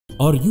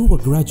Are you a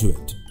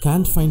graduate?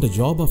 Can't find a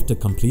job after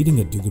completing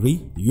a degree?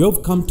 You've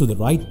come to the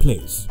right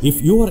place.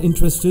 If you are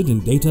interested in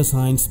data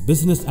science,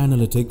 business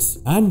analytics,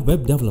 and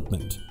web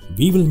development,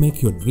 we will make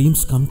your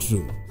dreams come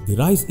true. The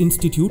RISE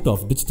Institute of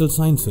Digital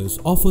Sciences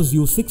offers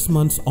you 6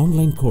 months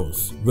online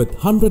course with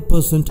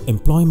 100%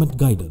 employment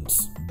guidance.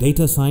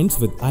 Data science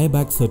with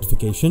IABAC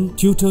certification,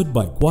 tutored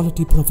by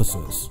quality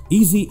professors.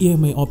 Easy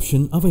EMI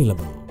option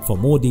available. For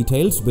more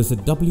details, visit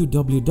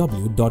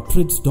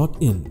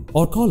www.trids.in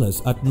or call us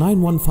at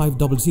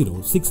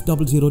 91500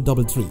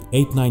 60033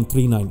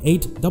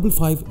 89398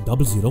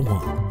 55001.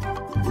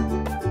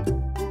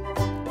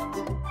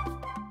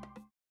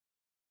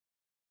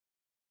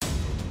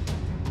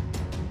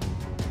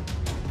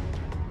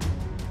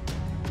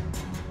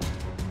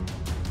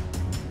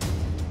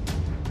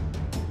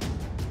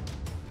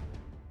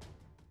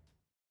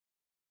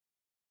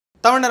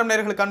 Tamil நிறம்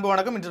நேயர்களுக்கு அன்பு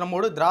வணக்கம். இன்று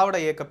நம்மோடு திராவிட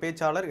இயக்க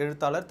பேச்சாளர்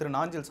எழுத்தாளர் திரு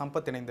நாஞ்சில்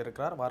சம்பத்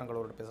இணைந்திருக்கிறார்.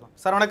 வாருங்களோடு பேசலாம்.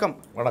 சார் வணக்கம்.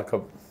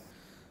 வணக்கம்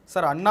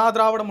சார். அண்ணா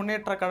திராவிட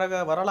முன்னேற்ற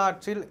கழக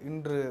வரலாற்றில்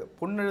இன்று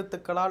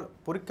பொன்னெழுத்துக்களால்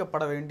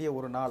பொறிக்கப்பட வேண்டிய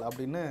ஒரு நாள்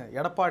அப்படின்னு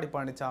எடப்பாடி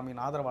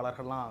பழனிசாமியின்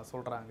ஆதரவாளர்கள்லாம்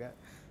சொல்கிறாங்க.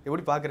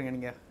 எப்படி பார்க்குறீங்க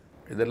நீங்கள்?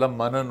 இதெல்லாம்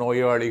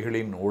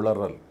மனநோயாளிகளின்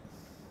உளறல்.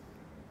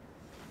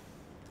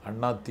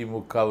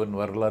 அதிமுகவின்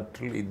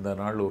வரலாற்றில் இந்த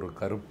நாள் ஒரு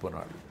கருப்பு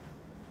நாள்.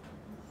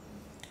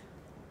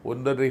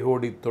 1.5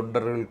 கோடி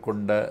தொண்டர்கள்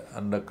கொண்ட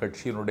அந்த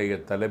கட்சியினுடைய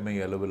தலைமை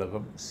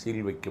அலுவலகம்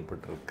சீல்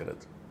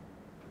வைக்கப்பட்டிருக்கிறது.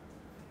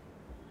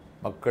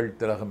 மக்கள்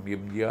திலகம்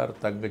எம்ஜிஆர்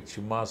தங்க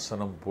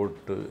சிம்மாசனம்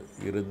போட்டு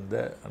இருந்த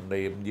அந்த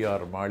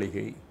எம்ஜிஆர்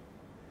மாளிகை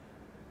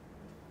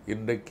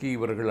இன்றைக்கு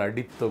இவர்கள்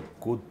அடித்த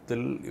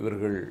கூத்தில்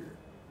இவர்கள்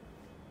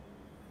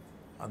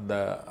அந்த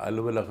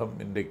அலுவலகம்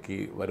இன்றைக்கு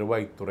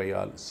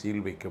வருவாய்த்துறையால்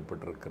சீல்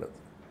வைக்கப்பட்டிருக்கிறது.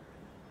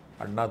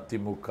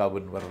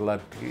 அதிமுகவின்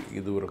வரலாற்றில்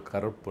இது ஒரு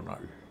கருப்பு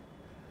நாள்.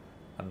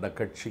 அந்த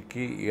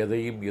கட்சிக்கு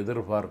எதையும்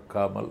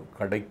எதிர்பார்க்காமல்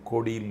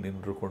கடைக்கோடியில்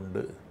நின்று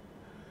கொண்டு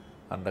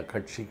அந்த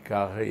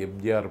கட்சிக்காக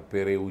எம்ஜிஆர்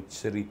பேரை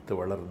உச்சரித்து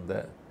வளர்ந்த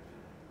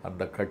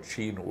அந்த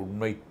கட்சியின்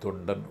உண்மை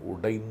தொண்டன்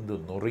உடைந்து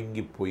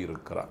நொறுங்கி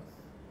போயிருக்கிறான்.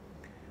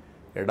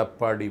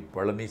 எடப்பாடி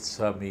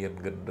பழனிசாமி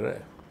என்கின்ற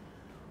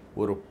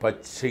ஒரு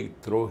பச்சை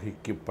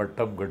துரோகிக்கு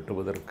பட்டம்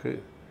கட்டுவதற்கு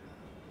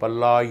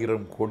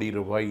பல்லாயிரம் கோடி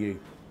ரூபாயை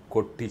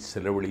கொட்டி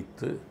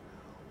செலவழித்து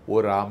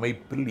ஒரு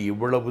அமைப்பில்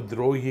இவ்வளவு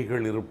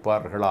துரோகிகள்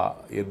இருப்பார்களா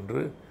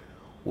என்று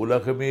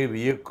உலகமே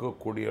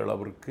வியக்கக்கூடிய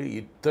அளவிற்கு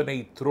இத்தனை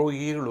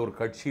துரோகிகள் ஒரு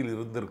கட்சியில்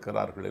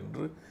இருந்திருக்கிறார்கள்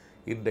என்று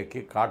இன்றைக்கு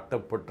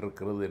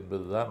காட்டப்பட்டிருக்கிறது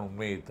என்பதுதான்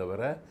உண்மையை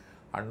தவிர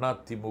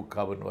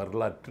அதிமுகவின்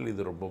வரலாற்றில்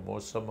இது ரொம்ப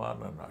மோசமான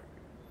நாள்.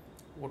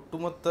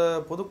 ஒட்டுமொத்த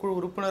பொதுக்குழு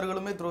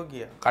உறுப்பினர்களுமே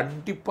துரோகியா?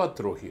 கண்டிப்பாக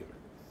துரோகிகள்.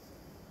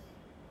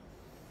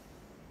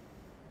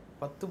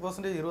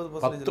 10%,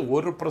 20%,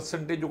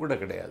 1% கூட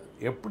கிடையாது.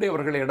 எப்படி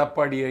அவர்கள்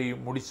எடப்பாடியை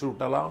முடிச்சு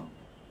விட்டலாம்?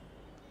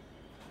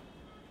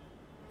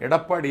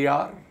 எடப்பாடி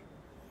யார்?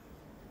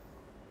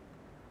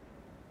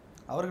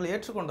 அவர்கள்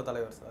ஏற்றுக்கொண்ட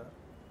தலைவர் சார்.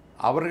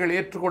 அவர்கள்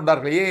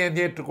ஏற்றுக்கொண்டார்கள். ஏன்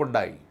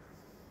ஏற்றுக்கொண்டாய்?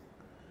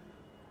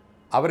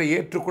 அவரை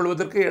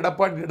ஏற்றுக்கொள்வதற்கு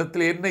எடப்பாடி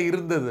இடத்தில் என்ன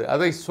இருந்தது?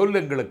 அதை சொல்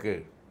எங்களுக்கு.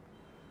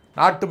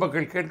 நாட்டு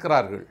மக்கள்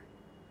கேட்கிறார்கள்.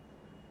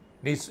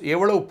 நீ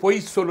எவ்வளவு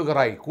பொய்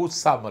சொல்லுகிறாய்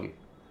கூசாமல்.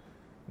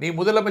 நீ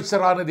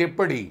முதலமைச்சரானது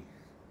எப்படி?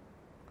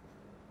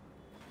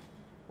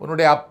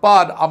 உன்னுடைய அப்பா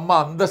அம்மா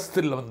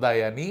அந்தஸ்தில்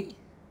வந்தாயா?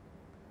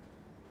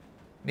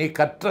 நீ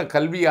கற்ற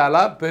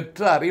கல்வியாலா, பெற்ற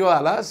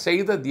அறிவாலா,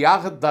 செய்த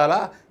தியாகத்தாலா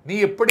நீ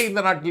எப்படி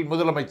இந்த நாட்டில்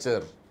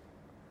முதலமைச்சர்?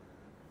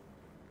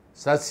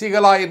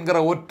 சசிகலா என்கிற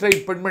ஒற்றை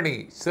பெண்மணி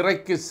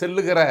சிறைக்கு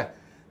செல்லுகிற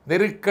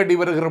நெருக்கடி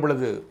வருகிற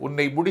பொழுது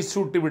உன்னை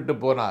முடிசூட்டி விட்டு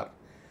போனார்.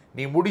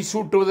 நீ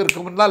முடிசூட்டுவதற்கு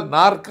முன்னால்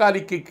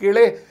நாற்காலிக்கு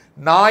கீழே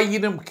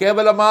நாயினும்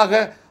கேவலமாக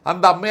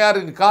அந்த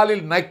அம்மையாரின்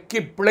காலில் நக்கி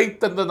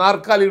பிழைத்த அந்த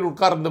நாற்காலில்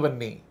உட்கார்ந்தவன்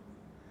நீ.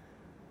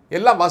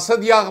 எல்லாம்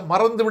வசதியாக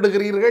மறந்து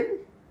விடுகிறீர்கள்.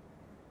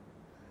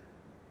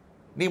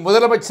 நீ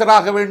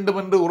முதலமைச்சராக வேண்டும்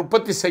என்று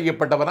உற்பத்தி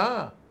செய்யப்பட்டவனா?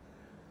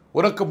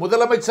 உனக்கு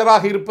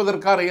முதலமைச்சராக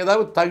இருப்பதற்கான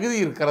ஏதாவது தகுதி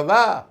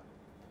இருக்கிறதா?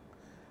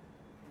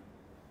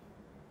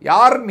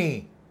 யார் நீ?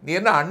 நீ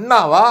என்ன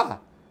அண்ணாவா,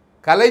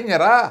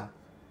 கலைஞரா,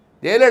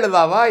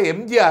 ஜெயலலிதாவா,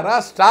 எம்ஜிஆரா,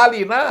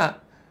 ஸ்டாலினா?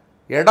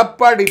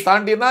 எடப்பாடி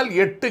தாண்டினால்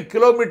 8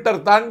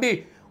 கிலோமீட்டர் தாண்டி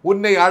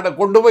உன்னை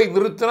கொண்டு போய்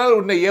நிறுத்தினால்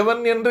உன்னை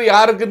எவன் என்று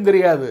யாருக்கும்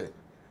தெரியாது.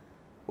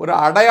 ஒரு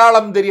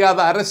அடையாளம் தெரியாத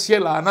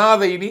அரசியல்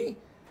அனாதை நீ.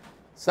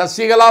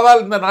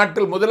 சசிகலாவால் இந்த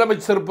நாட்டில்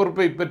முதலமைச்சர்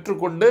பொறுப்பை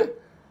பெற்றுக்கொண்டு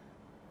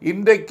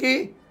இன்றைக்கு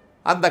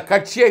அந்த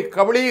கட்சியை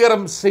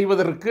கபளீகரம்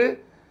செய்வதற்கு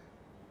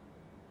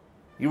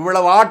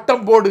இவ்வளவு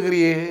ஆட்டம்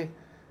போடுகிறியே,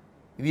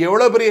 இது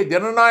எவ்வளவு பெரிய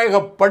ஜனநாயக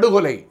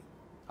படுகொலை.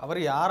 அவர்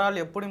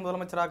யாரால் எப்படி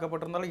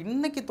முதலமைச்சராக்கப்பட்டிருந்தாலும்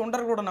இன்னைக்கு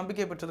தொண்டர்களோட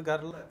நம்பிக்கை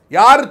பெற்றிருக்காருல்ல.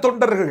 யார்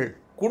தொண்டர்கள்?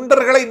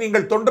 குண்டர்களை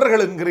நீங்கள்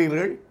தொண்டர்கள்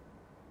என்கிறீர்கள்.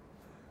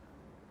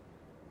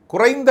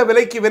 குறைந்த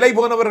விலைக்கு விலை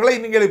போனவர்களை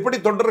நீங்கள் எப்படி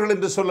தொண்டர்கள்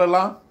என்று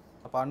சொல்லலாம்?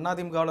 அப்ப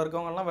அதிமுகவில்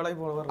இருக்கவங்க எல்லாம் விலை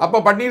போனவர்.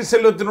 அப்ப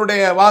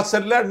பன்னீர்செல்வத்தினுடைய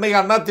வாசல்ல அன்னைக்கு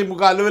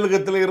அதிமுக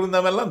அலுவலகத்தில்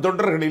இருந்தவெல்லாம்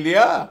தொண்டர்கள்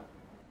இல்லையா?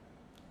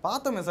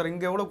 பார்த்தோமே சார்,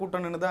 இங்க எவ்வளவு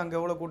கூட்டம் நின்றுது, அங்க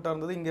எவ்வளவு கூட்டம்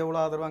இருந்தது, இங்க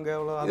எவ்வளவு ஆதரவு, அங்க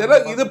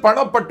எவ்வளவு. இது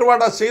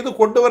பணப்பட்டுவாடா செய்து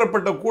கொண்டு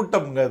வரப்பட்ட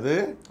கூட்டம். அது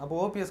அப்போ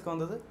ஓபிஎஸ்க்கு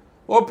வந்தது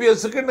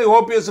ஓபிஎஸ்க்கு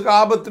ஓபிஎஸ்க்கு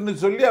ஆபத்துன்னு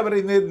சொல்லி அவரை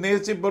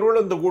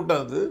நேசிப்பவர்கள் இந்த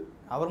கூட்டம் அது.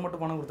 அவர்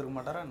மட்டும் பணம் கொடுத்துருக்க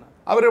மாட்டாரா என்ன?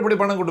 அவர் எப்படி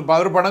பணம் கொடுப்பா?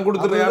 அவர் பணம்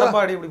கொடுத்துருந்தா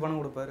எடப்பாடி எப்படி பணம்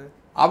கொடுப்பாரு?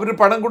 அவர்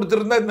பணம்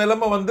கொடுத்துருந்தா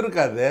நிலைமை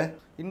வந்திருக்காது.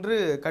 இன்று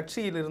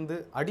கட்சியிலிருந்து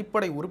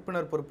அடிப்படை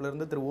உறுப்பினர்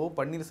பொறுப்பிலிருந்து திரு ஓ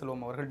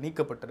பன்னீர்செல்வம் அவர்கள்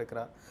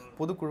நீக்கப்பட்டிருக்கிறார்.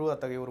 பொதுக்குழு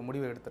அத்தகைய ஒரு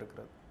முடிவை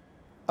எடுத்திருக்கிறது.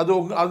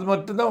 அது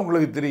மட்டும்தான்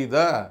உங்களுக்கு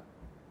தெரியுதா?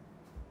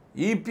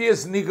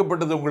 இபிஎஸ்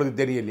நீக்கப்பட்டது உங்களுக்கு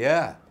தெரியலையா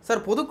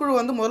சார்? பொதுக்குழு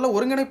முதல்ல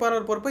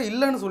ஒருங்கிணைப்பாளர் பொறுப்பை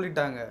இல்லைன்னு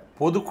சொல்லிட்டாங்க.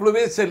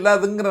 பொதுக்குழுவே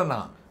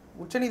செல்லாதுங்கிறனா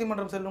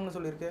உச்சநீதிமன்றம் செல்லும்னு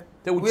சொல்லியிருக்கேன்.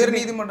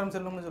 உயர்நீதிமன்றம்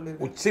செல்லும்னு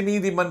சொல்லியிருக்கேன்.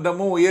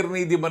 உச்சநீதிமன்றமும்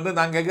உயர்நீதிமன்றம்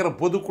நான் கேட்கிற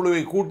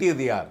பொதுக்குழுவை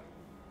கூட்டியது யார்?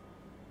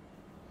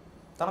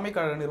 தலைமை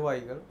கழக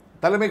நிர்வாகிகள்.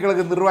 தலைமை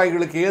கழக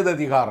நிர்வாகிகளுக்கு ஏது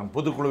அதிகாரம்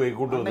பொதுக்குழுவை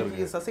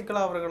கூட்டுவதற்கு?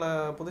 சசிகலா அவர்களை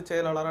பொதுச்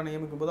செயலாளராக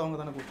நியமிக்கும் போது அவங்க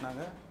தானே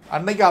கூட்டினாங்க.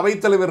 அன்னைக்கு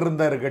அவைத்தலைவர்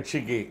இருந்தாரு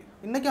கட்சிக்கு.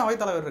 இன்னைக்கு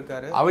அவைத்தலைவர்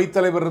இருக்காரு.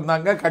 அவைத்தலைவர்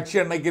இருந்தாங்க கட்சி.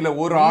 அன்னைக்கு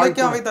ஒரு ஆள்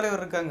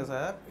அவைத்தலைவர் இருக்காங்க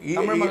சார்.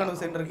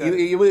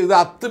 இது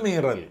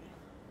அத்துமீறல்.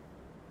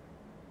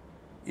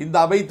 இந்த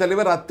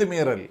அவைத்தலைவர்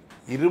அத்துமீறல்.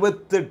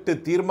 28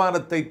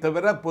 தீர்மானத்தை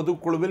தவிர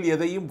பொதுக்குழுவில்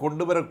எதையும்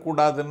கொண்டு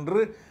வரக்கூடாது என்று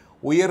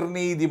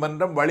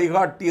உயர்நீதிமன்றம்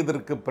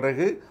வழிகாட்டியதற்கு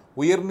பிறகு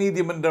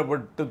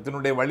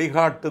உயர்நீதிமன்றத்தினுடைய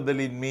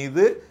வழிகாட்டுதலின்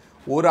மீது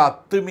ஒரு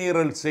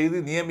அத்துமீறல் செய்து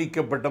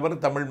நியமிக்கப்பட்டவர்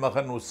தமிழ்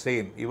மகன்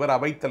உசேன். இவர்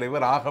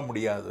அவைத்தலைவர் ஆக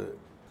முடியாது.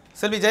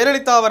 செல்வி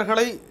ஜெயலலிதா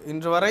அவர்களை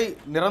இன்று வரை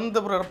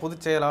நிரந்தர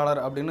பொதுச்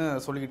செயலாளர் அப்படின்னு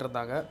சொல்லிக்கிட்டு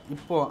இருந்தாங்க.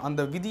 இப்போ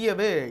அந்த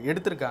விதியவே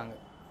எடுத்திருக்காங்க.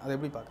 அதை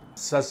எப்படி பார்க்குறீங்க?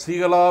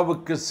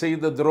 சசிகலாவுக்கு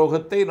செய்த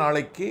துரோகத்தை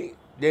நாளைக்கு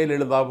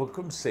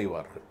ஜெயலலிதாவுக்கும்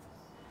செய்வார்கள்.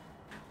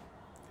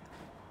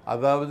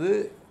 அதாவது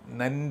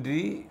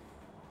நன்றி,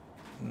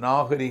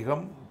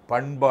 நாகரிகம்,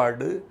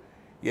 பண்பாடு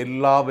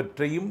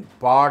எல்லாவற்றையும்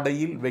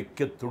பாடையில்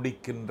வைக்க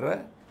துடிக்கின்ற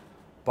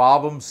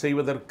பாவம்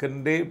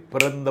செய்வதற்கென்றே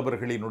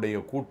பிறந்தவர்களினுடைய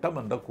கூட்டம்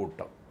அந்த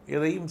கூட்டம்.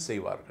 எதையும்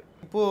செய்வார்கள்.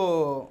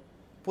 இப்போது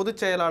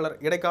பொதுச் செயலாளர்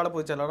இடைக்கால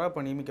பொதுச் செயலாளராக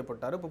இப்போ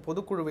நியமிக்கப்பட்டார். இப்போ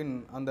பொதுக்குழுவின்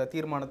அந்த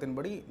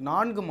தீர்மானத்தின்படி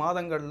 4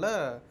 மாதங்களில்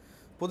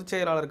பொதுச்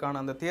செயலாளருக்கான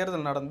அந்த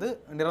தேர்தல் நடந்து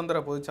நிரந்தர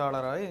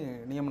பொதுச்செயலாளராக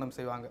நியமனம்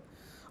செய்வாங்க.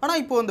 ஆனால்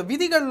இப்போது அந்த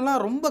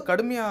விதிகள்லாம் ரொம்ப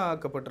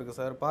கடுமையாக்கப்பட்டிருக்கு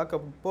சார்.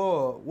 பார்க்கப்போ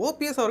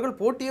ஓபிஎஸ் அவர்கள்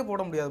போட்டியே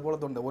போட முடியாது போல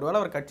தோணுது. ஒருவேளை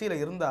அவர் கட்சியில்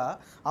இருந்தால்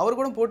அவர்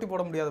கூட போட்டி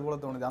போட முடியாது போல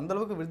தோணுது.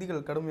 அந்தளவுக்கு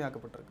விதிகள்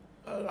கடுமையாக்கப்பட்டிருக்கு.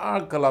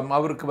 ஆக்கலாம்.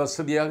 அவருக்கு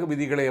வசதியாக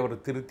விதிகளை அவர்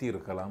திருத்தி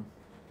இருக்கலாம்.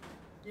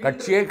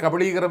 கட்சியை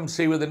கபலீகரம்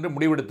செய்வதென்று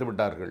முடிவெடுத்து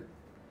விட்டார்கள்.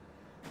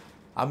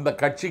 அந்த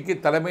கட்சிக்கு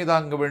தலைமை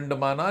தாங்க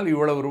வேண்டுமானால்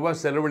இவ்வளவு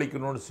ரூபாய்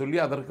செலவழிக்கணும்னு சொல்லி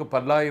அதற்கு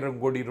 10,000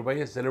 கோடி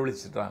ரூபாயை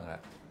செலவழிச்சிட்டாங்க.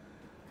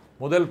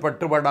 முதல்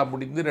பட்டுவாடா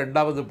முடிந்து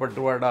 2வது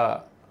பட்டுவாடா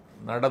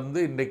நடந்து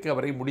இன்றைக்கு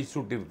அவரை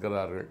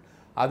முடிசூட்டியிருக்கிறார்கள்.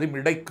 அதுவும்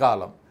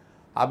இடைக்காலம்.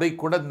 அதை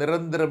கூட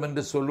நிரந்தரம்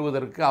என்று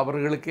சொல்லுவதற்கு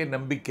அவர்களுக்கே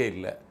நம்பிக்கை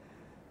இல்லை.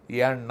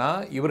 ஏன்னா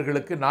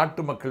இவர்களுக்கு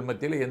நாட்டு மக்கள்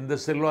மத்தியில் எந்த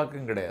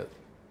செல்வாக்கும் கிடையாது.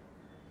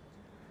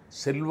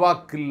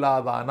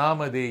 செல்வாக்கில்லாத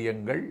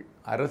அனாமதேயங்கள்,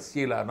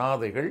 அரசியல்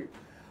அனாதைகள்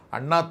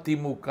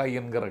அதிமுக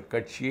என்கிற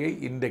கட்சியை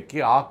இன்றைக்கு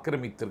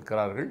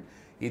ஆக்கிரமித்திருக்கிறார்கள்.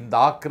 இந்த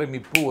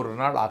ஆக்கிரமிப்பு ஒரு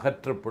நாள்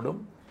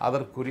அகற்றப்படும்.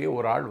 அதற்குரிய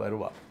ஒரு ஆள்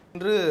வருவார்.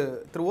 இன்று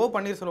திரு ஓ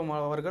பன்னீர்செல்வம்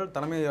அவர்கள்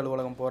தலைமை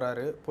அலுவலகம்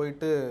போகிறாரு.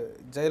 போயிட்டு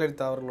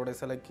ஜெயலலிதா அவர்களுடைய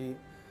சிலைக்கு,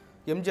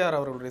 எம்ஜிஆர்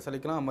அவர்களுடைய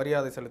சிலைக்கெல்லாம்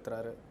மரியாதை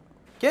செலுத்துகிறாரு.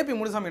 கேபி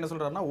முனுசாமி என்ன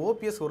சொல்கிறாருன்னா,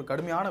 ஓபிஎஸ் ஒரு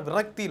கடுமையான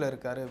விரக்தியில்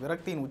இருக்கார்,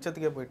 விரக்தியின்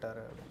உச்சத்துக்கே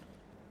போயிட்டார்.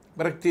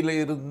 விரக்தியில்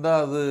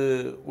இருந்தால் அது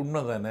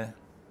உண்மை தானே?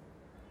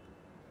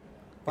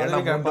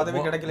 பதவி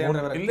கிடைக்கல.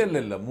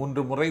 இல்லை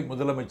 3 முறை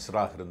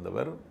முதலமைச்சராக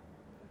இருந்தவர்,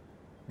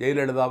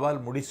 ஜெயலலிதாவால்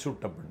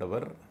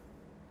முடிசூட்டப்பட்டவர்,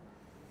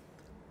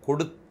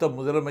 கொடுத்த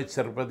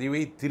முதலமைச்சர்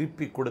பதவியை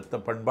திருப்பி கொடுத்த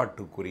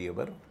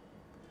பண்பாட்டுக்குரியவர்.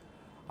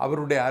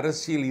 அவருடைய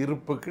அரசியல்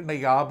இருப்புக்கு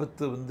இன்றைக்கு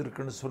ஆபத்து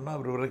வந்திருக்குன்னு சொன்னால்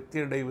அவர் விரக்தி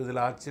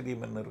அடைவதில்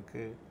ஆச்சரியம் என்ன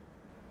இருக்கு?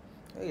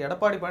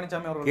 எடப்பாடி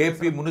பழனிசாமி அவர்,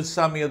 கேபி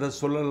முனுசாமி அதை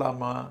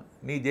சொல்லலாமா?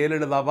 நீ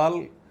ஜெயலலிதாவால்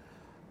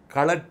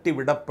கலட்டி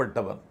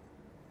விடப்பட்டவன்,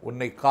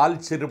 உன்னை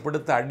கால்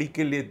செருப்படுத்த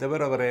அடிக்கலையே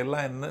தவிர அவரை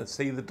எல்லாம் என்ன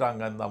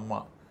செய்துட்டாங்க அந்த அம்மா.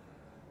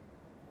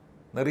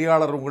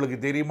 நெறியாளர் உங்களுக்கு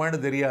தெரியுமான்னு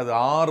தெரியாது.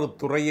 6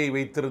 துறையை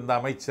வைத்திருந்த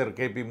அமைச்சர்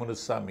கேபி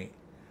முனுசாமி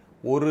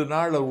ஒரு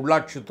நாள்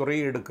உள்ளாட்சி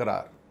துறையை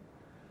எடுக்கிறார்,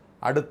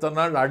 அடுத்த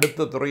நாள்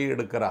அடுத்த துறையை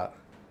எடுக்கிறார்.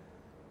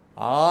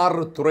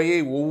 6 துறையை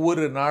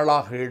ஒவ்வொரு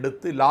நாளாக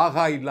எடுத்து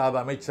லாகா இல்லாத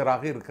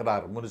அமைச்சராக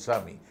இருக்கிறார்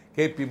முனுசாமி,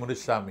 கேபி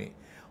முனுசாமி.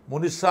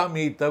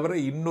 முனுசாமியை தவிர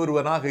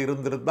இன்னொருவனாக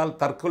இருந்திருந்தால்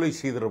தற்கொலை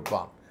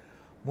செய்திருப்பான்.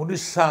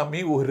 முனுசாமி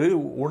ஒரு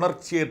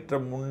உணர்ச்சியற்ற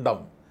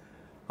முண்டம்.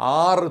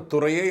 6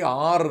 துறையை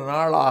 6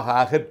 நாளாக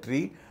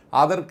அகற்றி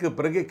அதற்கு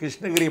பிறகு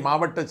கிருஷ்ணகிரி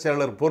மாவட்ட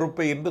செயலர்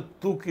பொறுப்பை என்று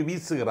தூக்கி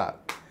வீசுகிறார்.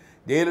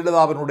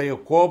 ஜெயலலிதாவினுடைய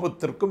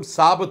கோபத்திற்கும்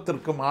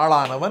சாபத்திற்கும்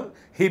ஆளானவன்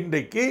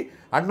இன்றைக்கு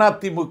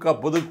அதிமுக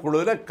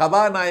பொதுக்குழுவில்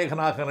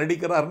கதாநாயகனாக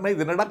நடிக்கிறார்னா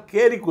இது என்னடா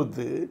கேலி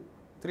கூத்து.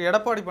 திரு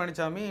எடப்பாடி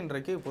பழனிசாமி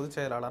இன்றைக்கு பொதுச்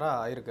செயலாளராக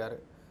ஆயிருக்காரு.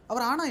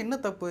 அவர் ஆனால் என்ன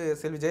தப்பு?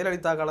 செல்வி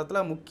ஜெயலலிதா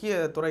காலத்தில் முக்கிய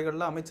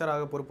துறைகளில்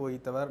அமைச்சராக பொறுப்பு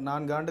வகித்தவர்,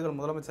 4 ஆண்டுகள்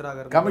முதலமைச்சராக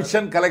இருந்தார்.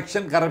 கமிஷன்,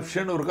 கலெக்ஷன்,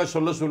 கரப்ஷன் ஒருக்கா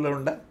சொல்ல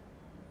வேண்ட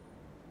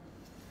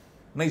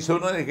நீ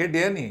சொன்ன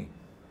கேட்டியா? நீ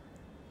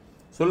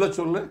சொல்லு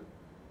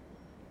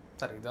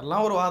சார்.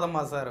 இதெல்லாம் ஒரு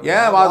வாதமா சார்?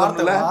 ஏன் வாதம்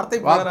இல்லை? வார்த்தை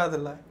வராது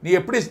இல்லை.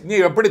 நீ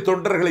எப்படி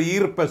தொண்டர்களை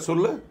ஈர்ப்ப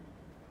சொல்லு.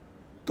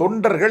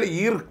 தொண்டர்கள்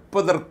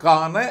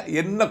ஈர்ப்பதற்கான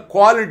என்ன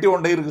குவாலிட்டி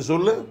ஒன்றை இருக்கு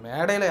சொல்லு.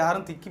 மேடையில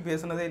யாரும் திக்கி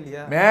பேசுனதே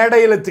இல்லையா?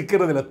 மேடையில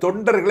திக்கிறது இல்ல,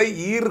 தொண்டர்களை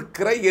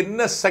ஈர்க்கிற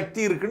என்ன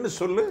சக்தி இருக்குன்னு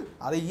சொல்லு.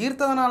 அதை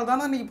ஈர்த்ததனால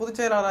தானே நீங்க பொதுச்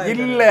செயலாளர்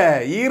இல்ல,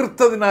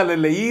 ஈர்த்ததினால்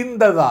இல்ல,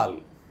 ஈந்ததால்.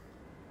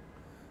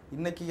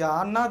 இன்னைக்கு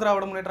அண்ணா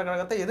திராவிட முன்னேற்ற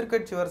கழகத்தை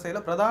எதிர்க்கட்சி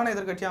வரிசையில பிரதான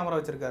எதிர்க்கட்சியா அமர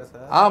வச்சிருக்காரு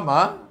சார். ஆமா,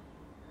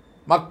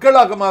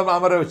 மக்களாக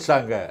அமர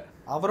வச்சாங்க.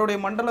 அவருடைய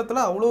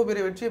மண்டலத்துல அவ்வளவு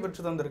பெரிய வெற்றியை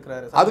பெற்று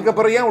தந்திருக்கிறாரு.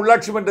 அதுக்கப்புறம் ஏன்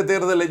உள்ளாட்சி மன்ற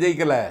தேர்தலில்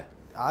ஜெயிக்கல?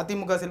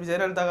 அதிமுக செல்வி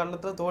ஜெயலலிதா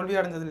காலத்துல தோல்வி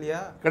அடைஞ்சது இல்லையா?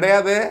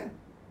 கிடையாது,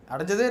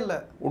 அடைஞ்சதே இல்ல.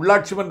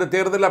 உள்ளாட்சி மன்ற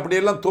தேர்தல்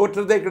அப்படியெல்லாம்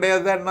தோற்றதே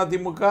கிடையாது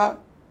அதிமுக.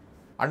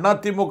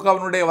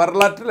 அதிமுகவினுடைய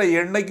வரலாற்றில்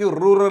என்னைக்கு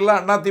ரூரல்ல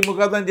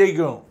அதிமுக தான்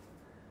ஜெயிக்கும்.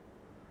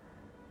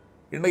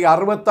 இன்னைக்கு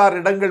 66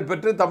 இடங்கள்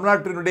பெற்று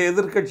தமிழ்நாட்டினுடைய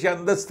எதிர்க்கட்சி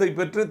அந்தஸ்தை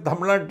பெற்று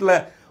தமிழ்நாட்டில்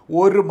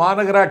ஒரு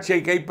மாநகராட்சியை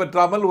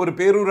கைப்பற்றாமல், ஒரு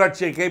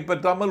பேரூராட்சியை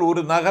கைப்பற்றாமல்,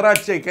 ஒரு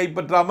நகராட்சியை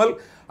கைப்பற்றாமல்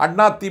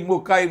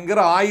அதிமுக என்கிற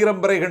 1000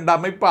 பிறை கண்ட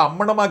அமைப்பை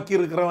அம்மனமாக்கி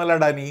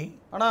இருக்கிறவங்களடா நீ.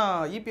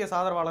 ஆனால் இபிஎஸ்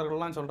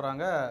ஆதரவாளர்கள்லாம்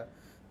சொல்கிறாங்க,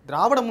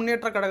 திராவிட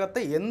முன்னேற்ற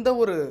கழகத்தை எந்த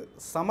ஒரு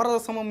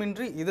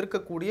சமரசமுமின்றி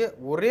எதிர்க்கக்கூடிய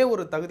ஒரே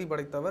ஒரு தகுதி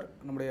படைத்தவர்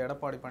நம்முடைய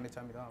எடப்பாடி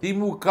பழனிசாமி தான்.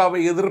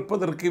 திமுகவை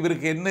எதிர்ப்பதற்கு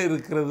இவருக்கு என்ன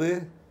இருக்கிறது?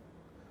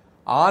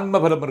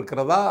 ஆன்மபலம்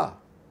இருக்கிறதா?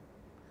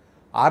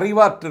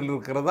 அறிவாற்றல்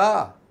இருக்கிறதா?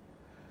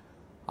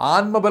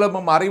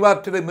 ஆன்மபலமும்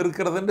அறிவாற்றலும்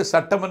இருக்கிறது என்று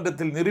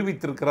சட்டமன்றத்தில்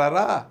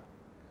நிரூபித்திருக்கிறாரா?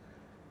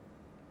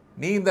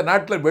 நீ இந்த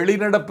நாட்டில்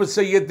வெளிநடப்பு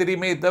செய்ய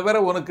தெரியுமே தவிர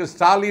உனக்கு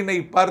ஸ்டாலினை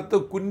பார்த்து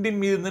குண்டின்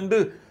மீது நின்று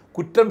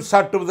குற்றம்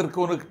சாட்டுவதற்கு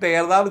உனக்கிட்ட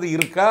ஏதாவது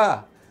இருக்கா?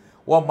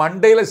 உன்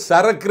மண்டையில்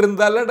சரக்கு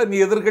இருந்தால நீ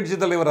எதிர்கட்சி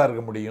தலைவராக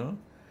இருக்க முடியும்.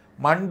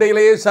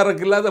 மண்டையிலேயே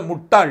சரக்கு இல்லாத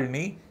முட்டாள்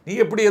நீ. நீ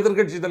எப்படி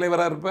எதிர்கட்சி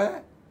தலைவராக இருப்ப?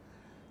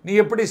 நீ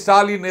எப்படி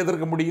ஸ்டாலினை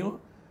எதிர்க்க முடியும்?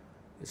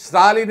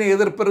 ஸ்டாலினை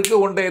எதிர்ப்பதற்கு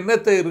உன்ட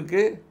என்னத்தை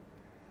இருக்கு?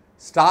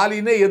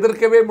 ஸ்டாலினை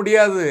எதிர்க்கவே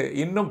முடியாது.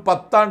 இன்னும்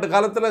 10 ஆண்டு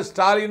காலத்தில்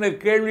ஸ்டாலினை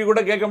கேள்வி கூட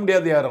கேட்க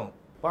முடியாது யாரும்.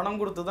 பணம்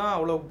கொடுத்து தான்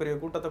அவ்வளோ பெரிய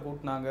கூட்டத்தை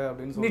கூட்டினாங்க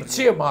அப்படின்னு சொல்லி.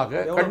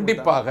 நிச்சயமாக,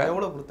 கண்டிப்பாக.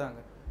 எவ்வளோ கொடுத்தாங்க?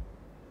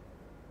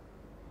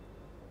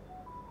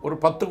 ஒரு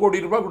 10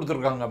 கோடி ரூபாய்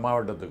கொடுத்துருக்காங்க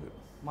மாவட்டத்துக்கு.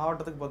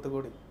 மாவட்டத்துக்கு 10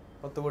 கோடி.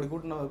 10 கோடி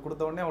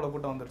கொடுத்த உடனே அவ்வளோ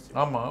கூட்டம் வந்துருச்சு.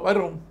 ஆமாம்,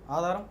 வரும்.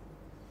 ஆதாரம்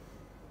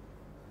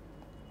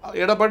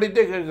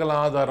எடப்பாடிட்டே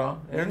கேட்கலாம். ஆதாரம்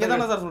நீங்க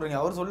தானே சார் சொல்றீங்க,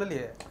 அவர்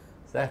சொல்லலையே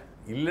சார்.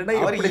 இல்லைன்னா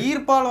அவர்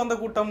ஈர்ப்பால் வந்த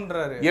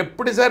கூட்டம்ன்றாரு.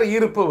 எப்படி சார்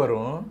ஈர்ப்பு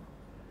வரும்?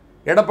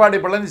 எடப்பாடி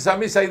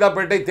பழனிசாமி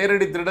சைதாப்பேட்டை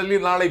தேரடி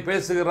திடலில் நாளை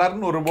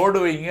பேசுகிறார்னு ஒரு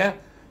போர்டு வைங்க.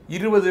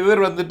 20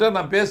 பேர் வந்துட்டு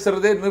நான்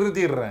பேசுறதே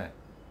நிறுத்திடுறேன்.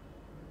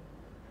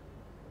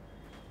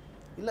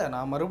 இல்ல,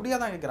 நான்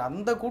மறுபடியும் தான் கேட்கிறேன்,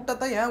 அந்த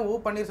கூட்டத்தை ஏன் ஓ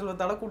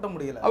பன்னீர்செல்வத்தால கூட்ட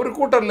முடியல? அவர்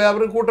கூட்டம் இல்லை,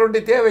 அவருக்கு கூட்ட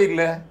வேண்டிய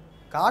தேவையில்லை.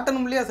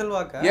 காட்டணும் இல்லையா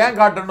செல்வாக்கு? ஏன்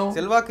காட்டணும்?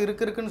 செல்வாக்கு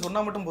இருக்குன்னு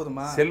சொன்னா மட்டும்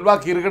போதுமா?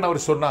 செல்வாக்கு இருக்குன்னு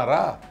அவர் சொன்னாரா?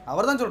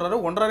 அவர் தான் சொல்றாரு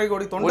 1.5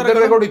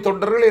 கோடி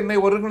தொண்டர்கள் என்னை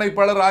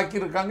ஒருங்கிணைப்பாளர்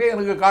ஆக்கி இருக்காங்க,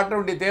 எனக்கு காட்ட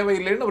வேண்டிய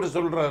தேவையில்லைன்னு அவர்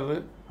சொல்றாரு.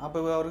 அப்ப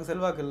அவருக்கு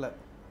செல்வாக்கு இல்லை.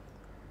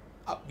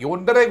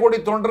 1.5 கோடி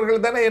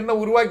தொண்டர்கள் தானே என்ன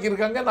உருவாக்கி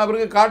இருக்காங்க,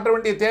 அவருக்கு காட்ட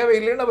வேண்டிய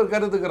தேவையில்லைன்னு அவர்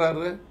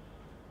கருதுகிறாரு.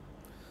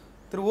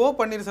 திரு ஓ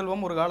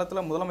பன்னீர்செல்வம் ஒரு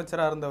காலத்தில்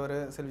முதலமைச்சராக இருந்தவர்,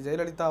 செல்வி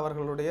ஜெயலலிதா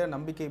அவர்களுடைய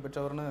நம்பிக்கை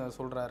பெற்றவர்னு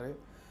சொல்கிறாரு.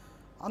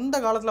 அந்த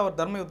காலத்தில் அவர்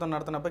தர்ம யுத்தம்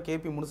நடத்தினப்ப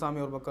கேபி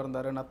முனுசாமி ஒரு பக்கம்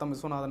இருந்தார், நத்தம்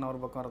விஸ்வநாதன் ஒரு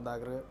பக்கம்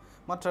இருந்தார்,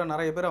 மற்ற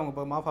நிறைய பேர்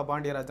அவங்க மாஃபா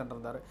பாண்டியராஜன்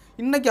இருந்தார்.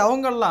 இன்றைக்கி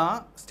அவங்கெல்லாம்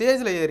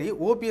ஸ்டேஜில் ஏறி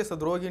ஓபிஎஸ்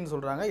துரோகின்னு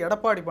சொல்கிறாங்க,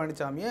 எடப்பாடி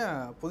பழனிசாமியை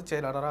பொதுச்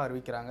செயலாளராக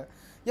அறிவிக்கிறாங்க.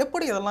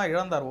 எப்படி இதெல்லாம்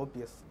இழந்தார்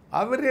ஓபிஎஸ்?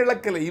 அவர்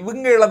இழக்கலை,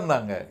 இவங்க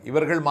இழந்தாங்க.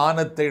 இவர்கள்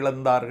மானத்தை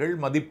இழந்தார்கள்,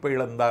 மதிப்பை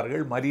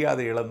இழந்தார்கள்,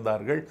 மரியாதை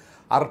இழந்தார்கள்,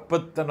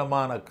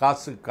 அற்பத்தனமான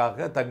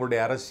காசுக்காக தங்களுடைய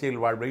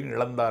அரசியல் வாழ்வையும்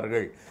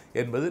இழந்தார்கள்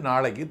என்பது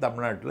நாளைக்கு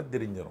தமிழ்நாட்டில்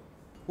தெரிஞ்சிடும்.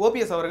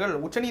 ஓபிஎஸ் அவர்கள்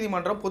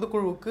உச்சநீதிமன்றம்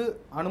பொதுக்குழுவுக்கு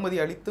அனுமதி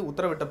அளித்து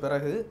உத்தரவிட்ட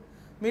பிறகு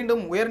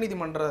மீண்டும்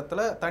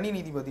உயர்நீதிமன்றத்தில் தனி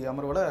நீதிபதி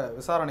அமர்வில்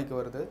விசாரணைக்கு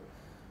வருது.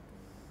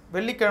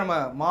 வெள்ளிக்கிழமை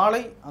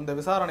மாலை அந்த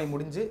விசாரணை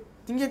முடிஞ்சு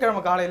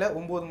திங்கட்கிழமை காலையில்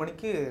 9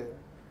 மணிக்கு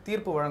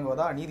தீர்ப்பு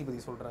வழங்குவதா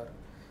நீதிபதி சொல்கிறாரு.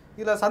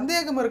 இதில்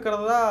சந்தேகம்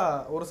இருக்கிறதா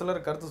ஒரு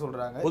சிலர் கருத்து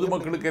சொல்கிறாங்க.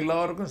 பொதுமக்களுக்கு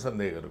எல்லாருக்கும்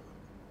சந்தேகம் இருக்கும்.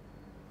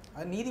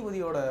 அது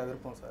நீதிபதியோட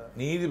விருப்பம் சார்.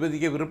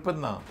 நீதிபதிக்கு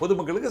விருப்பம் தான்,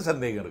 பொதுமக்களுக்கு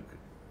சந்தேகம் இருக்கு.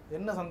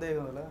 என்ன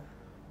சந்தேகம் இல்லை?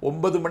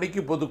 9 மணிக்கு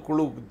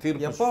பொதுக்குழு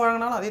தீர்ப்பு எப்போ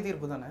வழங்கினாலும் அதே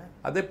தீர்ப்பு தானே?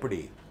 அது எப்படி?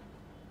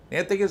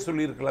 நேற்றுக்கே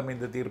சொல்லியிருக்கலாம்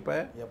இந்த தீர்ப்பை.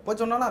 எப்போ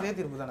சொன்னாலும் அதே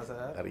தீர்ப்பு தானே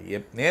சார்?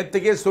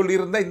 நேற்றுக்கே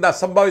சொல்லியிருந்தா இந்த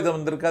அசம்பாவிதம்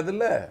வந்திருக்காது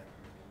இல்லை,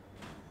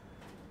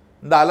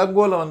 இந்த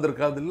அலங்கோலம்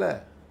வந்திருக்காது இல்லை.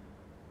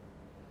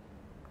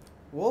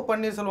 ஓ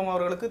பன்னீர்செல்வம்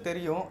அவர்களுக்கு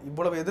தெரியும்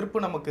இவ்வளவு எதிர்ப்பு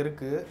நமக்கு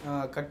இருக்குது,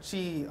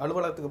 கட்சி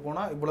அலுவலகத்துக்கு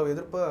போனால் இவ்வளவு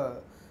எதிர்ப்பை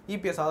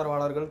இபிஎஸ்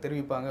ஆதரவாளர்கள்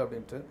தெரிவிப்பாங்க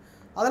அப்படின்ட்டு.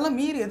 அதெல்லாம்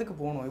மீறி எதுக்கு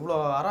போகணும்? இவ்வளோ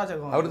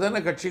அராஜகம். அவர்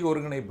தானே கட்சிக்கு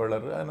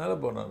ஒருங்கிணைப்பாளர், அதனால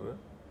போனார்.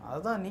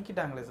 அதுதான்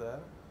நீக்கிட்டாங்களே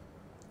சார்.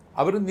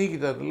 அவரும்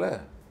நீக்கிட்டார்ல.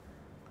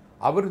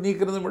 அவர்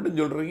நீக்கிறது மட்டும்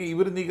சொல்கிறீங்க,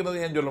 இவர்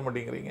நீக்கிறத ஏன் சொல்ல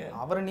மாட்டேங்கிறீங்க?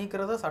 அவரை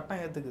நீக்கிறத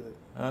சட்டம் ஏற்றுக்குது,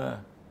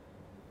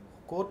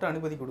 கோர்ட்டு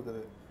அனுமதி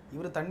கொடுக்குது.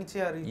 இவர்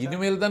தன்னிச்சையாக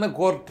இனிமேல் தானே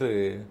கோர்ட்டு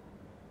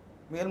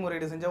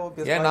மேல்முறையீடு செஞ்சால்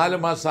ஓகே. ஏன் 4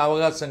 மாதம்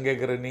அவகாசம்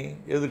கேட்குற நீ?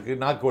 எதுக்கு?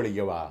 நாக்கு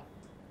வலிக்கவா?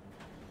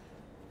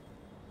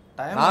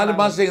 4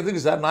 மாதம்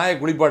எதுக்கு சார்? நாயை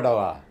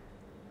குளிப்பாட்டவா?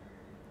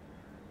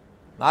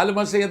 4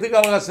 மாதம் எதுக்கு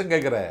அவகாசம்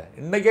கேட்குற?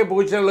 இன்றைக்கே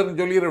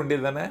பொதுச்செயலாளர்னு சொல்லிட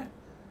வேண்டியது தானே.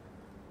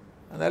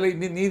 அதனால்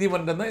இன்னும்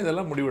நீதிமன்றம் தான்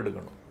இதெல்லாம்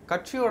முடிவெடுக்கணும்.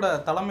 கட்சியோட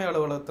தலைமை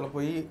அலுவலகத்தில்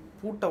போய்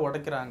பூட்டை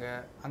உடைக்கிறாங்க,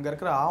 அங்கே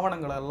இருக்கிற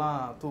ஆவணங்களை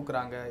எல்லாம்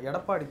தூக்குறாங்க,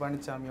 எடப்பாடி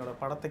பழனிசாமியோட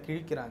படத்தை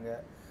கிழிக்கிறாங்க.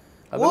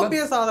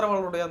 ஓபிஎஸ்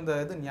ஆதரவாளருடைய அந்த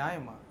இது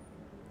நியாயமா?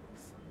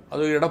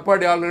 அது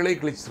எடப்பாடி ஆளுகளே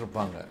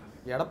கிழிச்சிருப்பாங்க.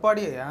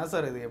 எடப்பாடி ஏன்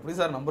சார் இது எப்படி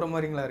சார் நம்புற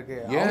மாதிரிங்களா இருக்கு?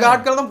 அவங்க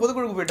ஆட்கள் தான்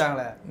பொதுக்குழுக்கு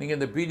போயிட்டாங்களே. நீங்கள்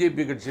இந்த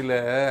பிஜேபி கட்சியில்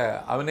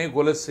அவனே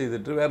கொலை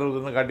செய்துட்டு வேற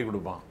ஒரு காட்டி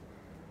கொடுப்பான்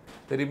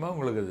தெரியுமா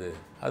உங்களுக்கு?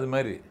 அது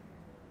மாதிரி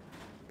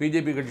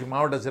பிஜேபி கட்சி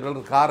மாவட்ட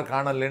செயலாளர் கார்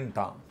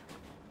காணலேன்ட்டான்,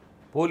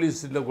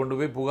 போலீஸில் கொண்டு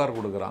போய் புகார்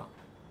கொடுக்குறான்.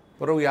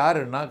 பிறகு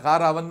யாருன்னா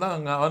காரை அவன்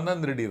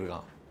தான் திருடி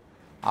இருக்கான்,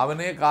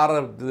 அவனே காரை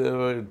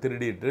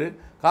திருடிட்டு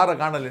காரை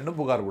காணலைன்னு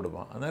புகார்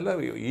கொடுப்பான்.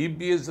 அதனால்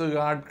இபிஎஸ்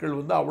ஆட்கள்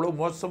வந்து அவ்வளோ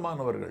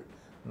மோசமானவர்கள்,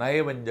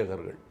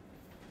 நயவஞ்சகர்கள்.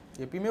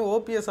 எப்பயுமே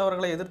ஓபிஎஸ்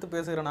அவர்களை எதிர்த்து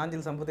பேசுகிற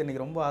நாஞ்சில் சம்பத்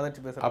இன்னைக்கு ரொம்ப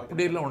ஆதரிச்சு பேசுகிறேன்.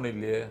 அப்படிலாம் ஒன்றும்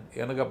இல்லையே,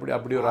 எனக்கு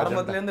அப்படி ஒரு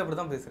ஆரம்பத்துலேருந்து அப்படி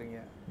தான் பேசுகிறீங்க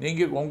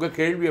நீங்கள். உங்கள்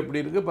கேள்வி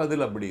அப்படி இருக்குது,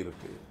 பதில் அப்படி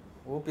இருக்குது.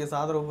 ஓபிஎஸ்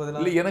ஆதரவு பதில்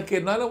இல்லை, எனக்கு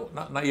என்னால்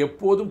நான்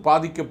எப்போதும்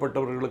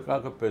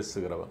பாதிக்கப்பட்டவர்களுக்காக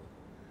பேசுகிறவன்,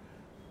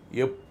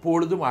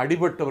 எப்பொழுதும்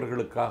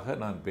அடிபட்டவர்களுக்காக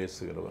நான்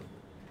பேசுகிறவன்,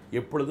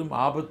 எப்பொழுதும்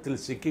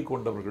ஆபத்தில் சிக்கி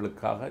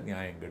கொண்டவர்களுக்காக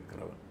நியாயம்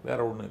கேட்கிறவன், வேற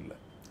ஒன்றும் இல்லை.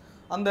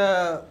 அந்த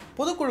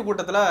பொதுக்குழு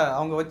கூட்டத்தில்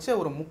அவங்க வச்ச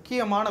ஒரு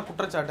முக்கியமான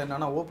குற்றச்சாட்டு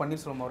என்னன்னா, ஓ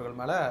பன்னீர்செல்வம்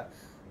அவர்கள் மேலே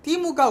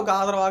திமுகவுக்கு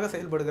ஆதரவாக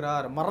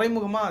செயல்படுகிறார்,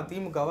 மறைமுகமாக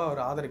திமுகவை அவர்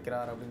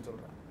ஆதரிக்கிறார் அப்படின்னு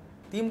சொல்கிறார்.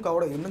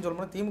 திமுகவோட இன்னும்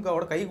சொல்லணும்னா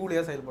திமுகவோட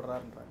கைகூலியாக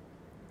செயல்படுறாருன்றார்.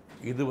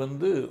 இது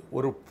வந்து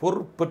ஒரு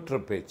பொறுப்பற்ற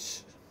பேச்சு.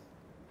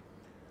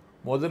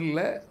 முதல்ல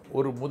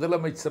ஒரு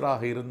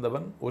முதலமைச்சராக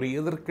இருந்தவன், ஒரு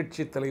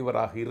எதிர்க்கட்சி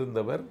தலைவராக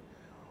இருந்தவர்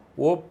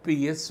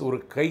ஓபிஎஸ் ஒரு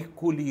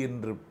கைக்கூலி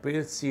என்று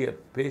பேசிய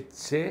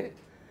பேச்சே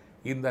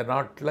இந்த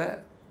நாட்டில்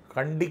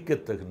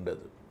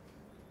கண்டிக்கத்தகுந்தது.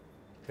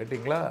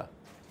 கேட்டிங்களா?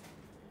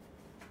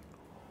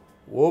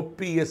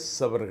 ஓபிஎஸ்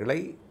அவர்களை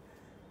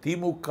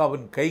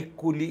திமுகவின்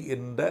கைக்கூலி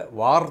என்ற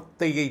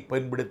வார்த்தையை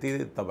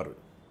பயன்படுத்தியதே தவறு.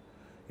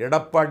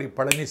 எடப்பாடி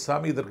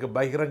பழனிசாமி இதற்கு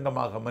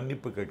பகிரங்கமாக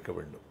மன்னிப்பு கேட்க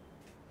வேண்டும்.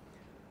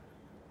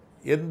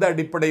 எந்த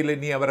அடிப்படையில்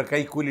நீ அவரை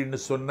கைக்கூலின்னு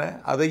சொன்ன,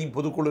 அதையும்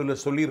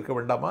பொதுக்குழுவில் சொல்லியிருக்க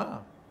வேண்டாமா?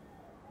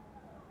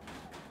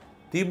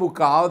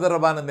 திமுக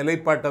ஆதரவான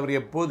நிலைப்பாட்டை அவர்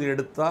எப்போது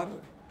எடுத்தார்?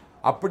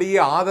 அப்படியே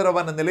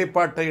ஆதரவான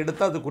நிலைப்பாட்டை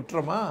எடுத்தால் அது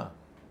குற்றமா?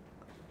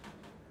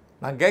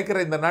 நான்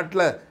கேட்குறேன், இந்த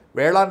நாட்டில்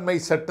வேளாண்மை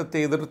சட்டத்தை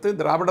எதிர்த்து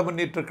திராவிட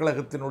முன்னேற்றக்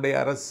கழகத்தினுடைய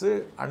அரசு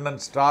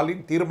அண்ணன்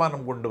ஸ்டாலின்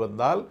தீர்மானம் கொண்டு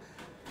வந்தால்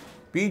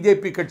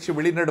பிஜேபி கட்சி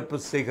வெளிநடப்பு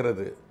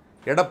செய்கிறது.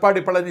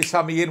 எடப்பாடி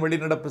பழனிசாமி ஏன்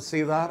வெளிநடப்பு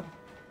செய்தார்?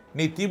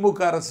 நீ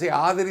திமுக அரசை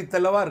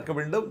ஆதரித்தல்லவா இருக்க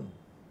வேண்டும்.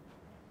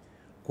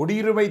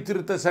 குடியுரிமை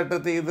திருத்த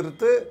சட்டத்தை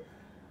எதிர்த்து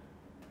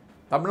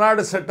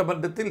தமிழ்நாடு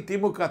சட்டமன்றத்தில்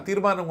திமுக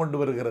தீர்மானம் கொண்டு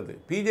வருகிறது,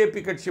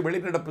 பிஜேபி கட்சி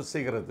வெளிநடப்பு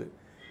செய்கிறது.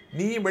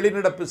 நீ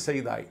வெளிநடப்பு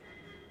செய்தாய்.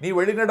 நீ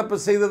வெளிநடப்பு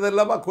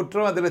செய்ததல்லவா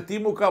குற்றம். அதில்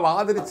திமுகவை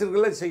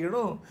ஆதரிச்சீர்களே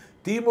செய்யணும்.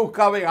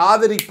 திமுகவை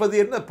ஆதரிப்பது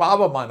என்ன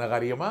பாவமான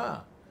காரியமா?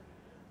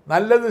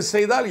 நல்லது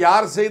செய்தால்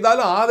யார்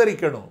செய்தாலும்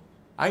ஆதரிக்கணும்,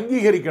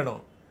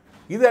 அங்கீகரிக்கணும்.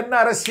 இது என்ன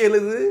அரசியல்?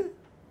 இது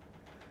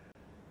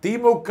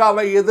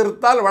திமுகவை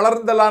எதிர்த்தால்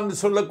வளர்ந்தலான்னு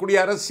சொல்லக்கூடிய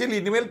அரசியல்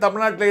இனிமேல்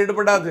தமிழ்நாட்டில்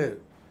ஈடுபடாது.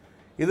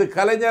 இது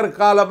கலைஞர்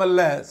காலம்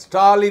அல்ல,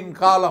 ஸ்டாலின்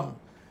காலம்.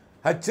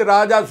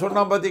 ராஜா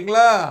சொன்னா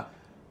பார்த்தீங்களா,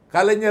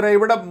 கலைஞரை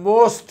விட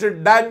மோஸ்ட்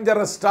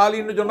டேஞ்சரஸ்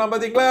ஸ்டாலின் சொன்னா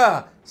பார்த்தீங்களா,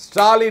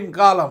 ஸ்டாலின்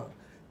காலம்.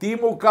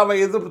 திமுகவை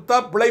எதிர்த்தா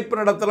பிழைப்பு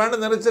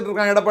நடத்தலான்னு நினைச்சிட்டு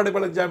இருக்கான் எடப்பாடி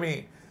பழனிசாமி.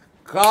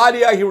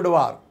 காலியாகி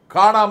விடுவார்,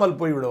 காணாமல்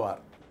போய்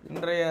விடுவார்.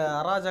 இன்றைய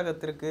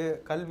அராஜகத்திற்கு,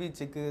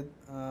 கல்வீச்சுக்கு,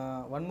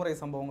 வன்முறை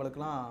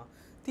சம்பவங்களுக்கெல்லாம்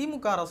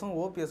திமுக அரசும்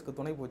ஓபிஎஸ்க்கு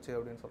துணை போச்சு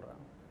அப்படின்னு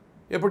சொல்கிறாங்க.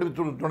 எப்படி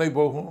துணை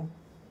போகும்?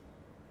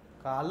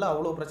 காலைல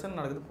அவ்வளோ பிரச்சனை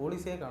நடக்குது,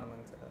 போலீஸே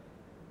காணுங்க சார்.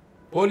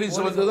 போலீஸ்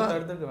வந்து தான்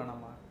தடுத்துக்க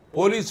வேணாமா?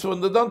 போலீஸ்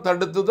வந்து தான்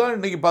தடுத்து தான்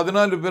இன்னைக்கு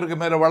 14 பேருக்கு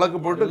மேலே வழக்கு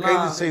போட்டு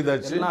கைது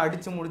செய்தாச்சு. எல்லாம்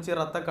அடிச்சு முடிச்சு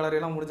ரத்த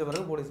கலரையெல்லாம் முடிச்ச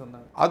பிறகு போலீஸ்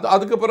வந்தாங்க.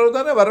 அதுக்கு பிறகு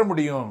தானே வர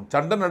முடியும்.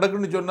 சண்டை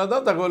நடக்குன்னு சொன்னால்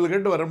தான் தகவல்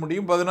கேட்டு வர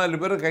முடியும்.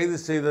 14 பேரை கைது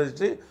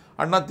செய்தாச்சு.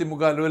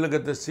 அதிமுக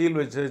அலுவலகத்தை சீல்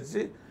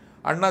வச்சாச்சு.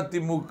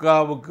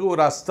 அதிமுகவுக்கு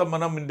ஒரு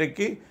அஸ்தமனம்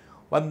இன்றைக்கு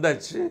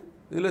வந்தாச்சு.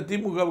 இதில்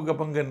திமுகவுக்கு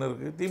பங்கு என்ன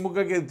இருக்குது?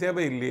 திமுகவுக்கு இது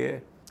தேவையில்லையே.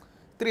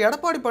 திரு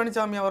எடப்பாடி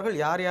பழனிசாமி அவர்கள்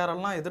யார்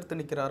யாரெல்லாம் எதிர்த்து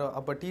நிற்கிறாரோ,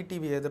 அப்போ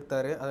டிடிவியை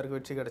எதிர்த்தாரு, அதற்கு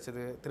வெற்றி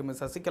கிடைச்சது. திரும்ப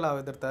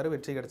சசிகலாவை எதிர்த்தாரு,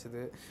 வெற்றி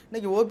கிடைச்சது.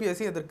 இன்னைக்கு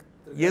ஓபிஎஸ்சி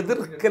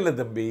எதிர்க்கல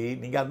தம்பி.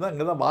 நீங்கள் அதான்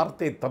அங்கே தான்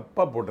வார்த்தையை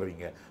தப்பாக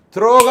போடுறீங்க.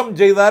 துரோகம்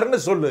செய்தார்னு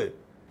சொல்லு.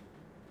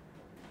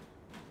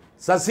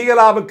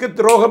 சசிகலாவுக்கு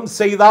துரோகம்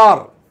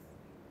செய்தார்,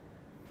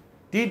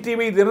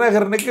 டிடிவி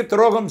தினகரனுக்கு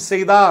துரோகம்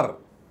செய்தார்.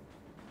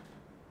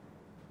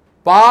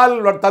 பால்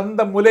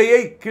தந்த முலையை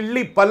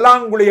கிள்ளி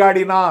பல்லாங்குழி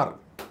ஆடினார்.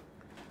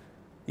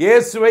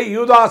 இயேசுவை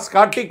யூதாஸ்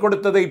காட்டி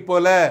கொடுத்ததை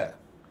போல,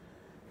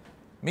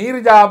 மீர்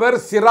ஜாபர்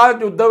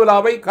சிராஜ்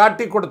உத்தவ்லாவை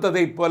காட்டி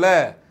கொடுத்ததை போல,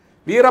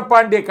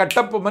 வீரபாண்டிய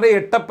கட்டப்பொம்மனை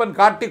எட்டப்பன்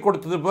காட்டி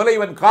கொடுத்தது போல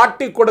இவன்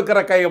காட்டி கொடுக்கிற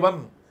கைவன்.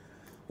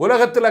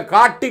 உலகத்தில்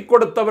காட்டி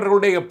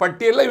கொடுத்தவர்களுடைய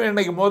பட்டியலில் இவன்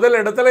இன்னைக்கு முதல்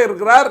இடத்துல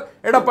இருக்கிறார்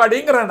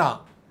எடப்பாடிங்கிறனா.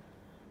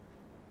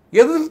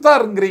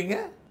 எதிர்த்தாருங்கிறீங்க.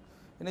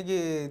 இன்னைக்கு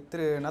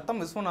திரு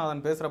நத்தம்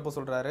விஸ்வநாதன் பேசுகிறப்போ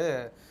சொல்கிறாரு,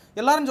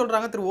 எல்லாரும்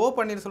சொல்கிறாங்க திரு ஓ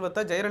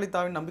பன்னீர்செல்வத்தை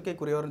ஜெயலலிதாவின்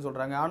நம்பிக்கைக்குரியவர்னு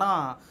சொல்கிறாங்க.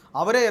 ஆனால்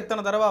அவரே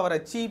எத்தனை தடவை அவரை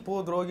போ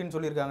துரோகின்னு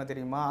சொல்லியிருக்காங்க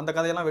தெரியுமா? அந்த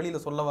கதையெல்லாம்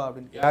வெளியில் சொல்லவா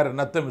அப்படின்னு. யார்?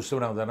 நத்தம்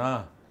விஸ்வநாதனா?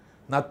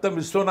 நத்தம்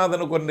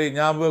விஸ்வநாதனுக்கு ஒன்றை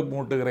ஞாபகம்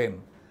மூட்டுகிறேன்.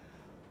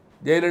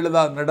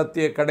 ஜெயலலிதா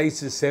நடத்திய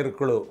கடைசி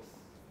செயற்குழு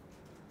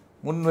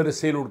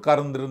முன்வரிசையில்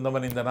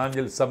உட்கார்ந்திருந்தவன் இந்த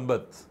நாஞ்சில்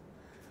சம்பத்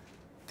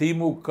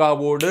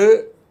திமுகவோடு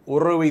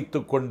உறவு வைத்து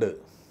கொண்டு,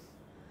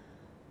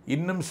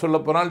 இன்னும்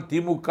சொல்லப்போனால்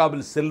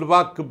திமுகவில்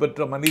செல்வாக்கு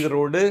பெற்ற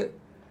மனிதரோடு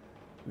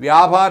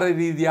வியாபார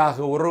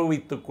ரீதியாக உறவு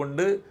வைத்து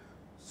கொண்டு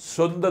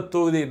சொந்த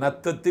தொகுதி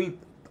நத்தத்தில்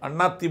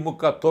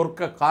அதிமுக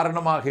தோற்க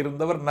காரணமாக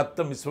இருந்தவர்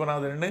நத்தம்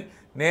விஸ்வநாதன்.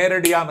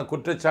 நேரடியான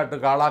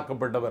குற்றச்சாட்டுக்கு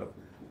ஆளாக்கப்பட்டவர்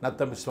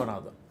நத்தம்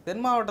விஸ்வநாதன்.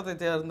 தென் மாவட்டத்தை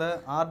சேர்ந்த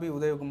ஆர்பி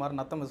உதயகுமார்,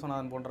 நத்தம்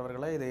விஸ்வநாதன்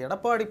போன்றவர்களை இது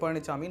எடப்பாடி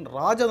பழனிசாமியின்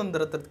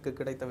ராஜதந்திரத்திற்கு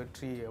கிடைத்த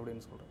வெற்றி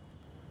அப்படின்னு சொல்கிறார்.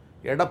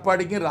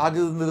 எடப்பாடிக்கும்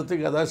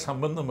ராஜதந்திரத்துக்கு ஏதாவது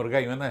சம்பந்தம் இருக்கா?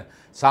 இவனை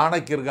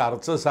சாணக்கியருக்கு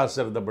அரச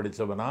சாஸ்திரத்தை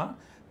படித்தவனா,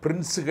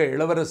 பிரின்ஸுக்கு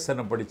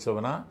இளவரசனை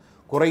படித்தவனா,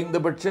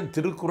 குறைந்தபட்சம்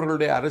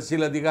திருக்குறளுடைய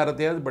அரசியல்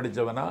அதிகாரத்தையாவது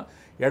படித்தவனா?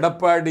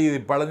 எடப்பாடி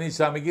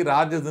பழனிசாமிக்கு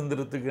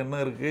ராஜதந்திரத்துக்கு என்ன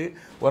இருக்குது?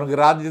 உனக்கு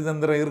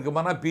ராஜதந்திரம்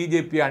இருக்குமானா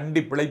பிஜேபி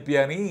அண்டி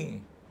பிழைப்பியா நீ?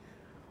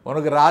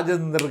 உனக்கு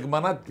ராஜதந்திரம்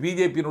இருக்குமானா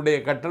பிஜேபியினுடைய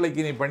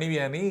கட்டளைக்கு நீ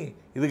பணிவியா நீ?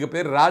 இதுக்கு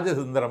பேர்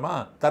ராஜதந்திரமா?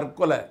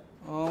 தற்கொலை.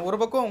 ஒரு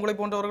பக்கம் உங்களை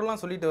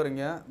போன்றவர்கள்லாம் சொல்லிட்டு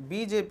வரீங்க,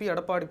 பிஜேபி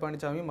எடப்பாடி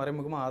பழனிசாமி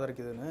மறைமுகமாக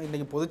ஆதரிக்குதுன்னு.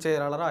 இன்றைக்கி பொதுச்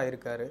செயலாளராக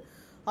ஆயிருக்காரு.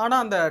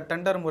 ஆனால் அந்த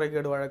டெண்டர்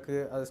முறைகேடு வழக்கு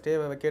அது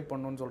ஸ்டேவை வெக்கேட்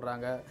பண்ணணும்னு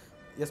சொல்கிறாங்க.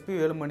 எஸ்பி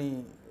வேலுமணி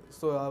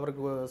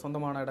அவருக்கு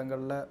சொந்தமான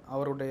இடங்களில்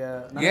அவருடைய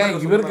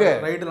இவருக்கு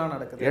ரைடுலாம்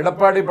நடக்குது.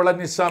 எடப்பாடி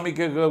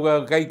பழனிசாமிக்கு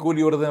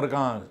கைக்கூலி ஒருத்தன்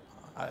இருக்கான்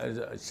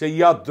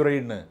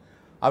செய்யாத்துறைன்னு,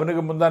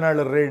 அவனுக்கு முந்தா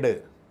நாள் ரைடு,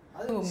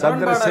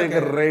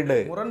 சந்திரசேகர் ரைடு.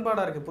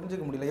 முரண்பாடாக இருக்குது,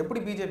 புரிஞ்சுக்க முடியல.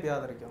 எப்படி பிஜேபி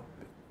ஆதரிக்கும்?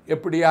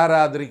 எப்படி யாரை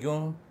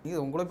ஆதரிக்கும்? இது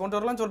உங்களை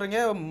போன்றவரெல்லாம் சொல்கிறீங்க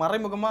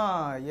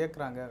மறைமுகமாக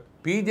இயக்குறாங்க.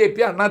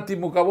 பிஜேபி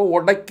அதிமுகவை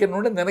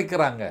உடைக்கணும்னு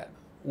நினைக்கிறாங்க,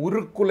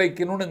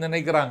 உருக்குலைக்கணும்னு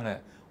நினைக்கிறாங்க,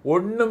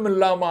 ஒன்றும்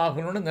இல்லாமல்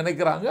ஆகணும்னு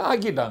நினைக்கிறாங்க,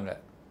 ஆக்கிட்டாங்க.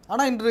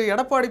 ஆனால் இன்று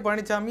எடப்பாடி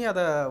பழனிசாமி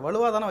அதை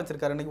வலுவாக தானே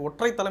வச்சிருக்காரு. இன்னைக்கு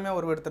ஒற்றை தலைமையாக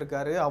ஒரு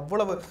எடுத்திருக்காரு.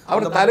 அவ்வளவு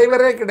அவர்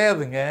தலைவரே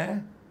கிடையாதுங்க.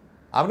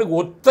 அவனுக்கு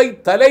ஒற்றை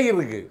தலை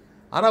இருக்கு,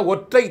 ஆனால்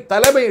ஒற்றை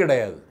தலைமை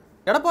கிடையாது.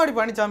 எடப்பாடி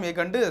பழனிசாமியை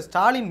கண்டு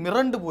ஸ்டாலின்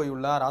மிரண்டு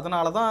போயுள்ளார்.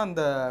 அதனால தான்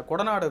இந்த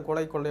கொடநாடு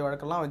கொலை கொள்ளை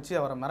வழக்கெல்லாம் வச்சு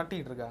அவரை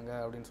மிரட்டிட்டு இருக்காங்க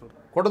அப்படின்னு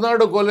சொல்கிறார்.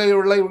 கொடநாடு கொலை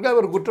வழக்கு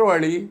அவர்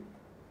குற்றவாளி,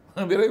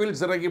 விரைவில்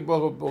சிறைக்கு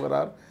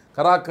போகிறார்.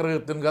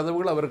 கராக்கிரகத்தின்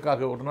கதவுகள்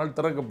அவருக்காக ஒரு நாள்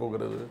திறக்கப்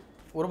போகிறது.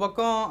 ஒரு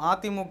பக்கம்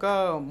அதிமுக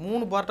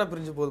 3 பார்ட்டாக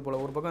பிரிஞ்சு போகுது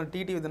போல். ஒரு பக்கம்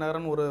டிடி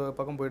விதிநகரன் ஒரு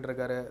பக்கம்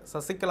போயிட்டுருக்காரு,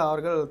 சசிகலா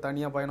அவர்கள்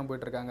தனியாக பயணம்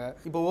போயிட்டுருக்காங்க,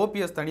 இப்போ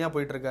ஓபிஎஸ் தனியாக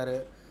போயிட்டுருக்காரு.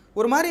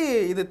 ஒரு மாதிரி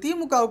இது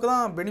திமுகவுக்கு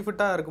தான்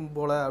பெனிஃபிட்டாக இருக்கும்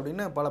போல்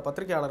அப்படின்னு பல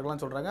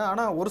பத்திரிகையாளர்கள்லாம் சொல்கிறாங்க.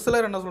 ஆனால் ஒரு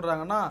சிலர் என்ன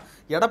சொல்கிறாங்கன்னா,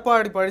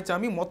 எடப்பாடி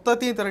பழனிசாமி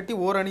மொத்தத்தையும் திரட்டி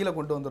ஓரணியில்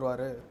கொண்டு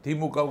வந்துடுவார்.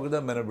 திமுகவுக்கு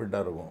தான்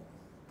பெனிஃபிட்டாக இருக்கும்.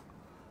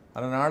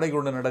 ஆனால் நாளைக்கு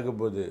ஒன்று நடக்க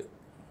போகுது.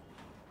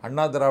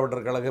 அண்ணா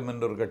திராவிடர் கழகம்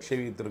என்ற ஒரு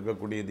கட்சியை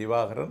வைத்திருக்கக்கூடிய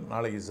திவாகரன்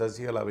நாளைக்கு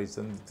சசிகலாவை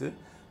சந்தித்து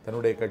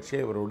தன்னுடைய கட்சியை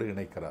அவரோடு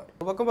இணைக்கிறார்.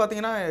 ஒரு பக்கம்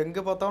பார்த்தீங்கன்னா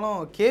எங்கே பார்த்தாலும்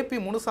கேபி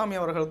முனுசாமி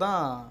அவர்கள்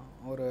தான்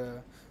ஒரு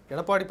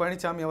எடப்பாடி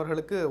பழனிசாமி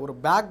அவர்களுக்கு ஒரு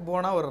பேக்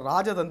போனாக ஒரு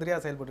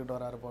ராஜதந்திரியாக செயல்பட்டு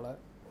வர்றாரு போல்.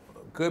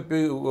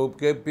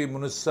 கேபி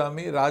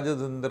முனுசாமி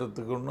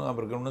ராஜதந்திரத்துக்கு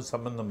அவருக்கு ஒன்றும்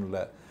சம்பந்தம்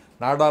இல்லை.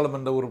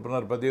 நாடாளுமன்ற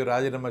உறுப்பினர் பதவியை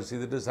ராஜினாமா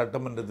செய்துட்டு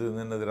சட்டமன்றத்துக்கு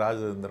நின்னது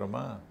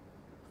ராஜதந்திரமா?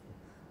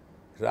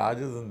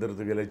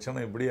 ராஜதந்திரத்துக்கு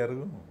லட்சணம் எப்படியா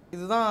இருக்கும்?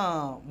 இதுதான்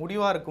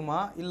முடிவாக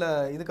இருக்குமா இல்லை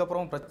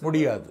இதுக்கப்புறம்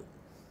முடியாது?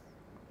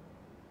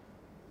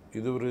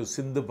 இது ஒரு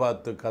சிந்து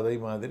பார்த்து கதை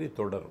மாதிரி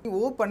தொடரும்.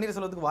 ஓ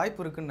பன்னீர்செல்வத்துக்கு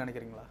வாய்ப்பு இருக்குன்னு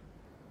நினைக்கிறீங்களா?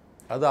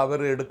 அது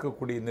அவர்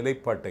எடுக்கக்கூடிய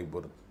நிலைப்பாட்டை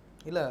பொறுத்து.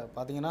 இல்லை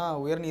பார்த்தீங்கன்னா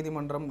உயர்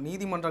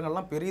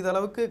நீதிமன்றங்கள்லாம்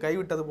பெரிதளவுக்கு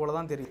கைவிட்டது போல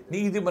தான் தெரியும்.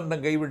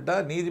 நீதிமன்றம்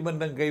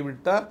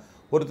கைவிட்டால்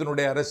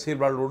ஒருத்தனுடைய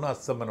அரசியல் வாழ்வு ஒன்றும்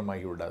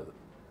அஸ்தமனமாகி விடாது.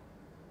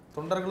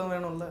 தொண்டர்களும்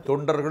வேணும்ல?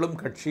 தொண்டர்களும்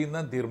கட்சியும்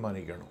தான்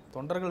தீர்மானிக்கணும்.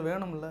 தொண்டர்கள்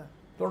வேணும்ல?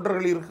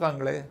 தொண்டர்கள்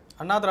இருக்காங்களே.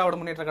 அண்ணா திராவிட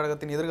முன்னேற்ற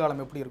கழகத்தின்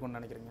எதிர்காலம் எப்படி இருக்கும்னு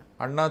நினைக்கிறீங்க?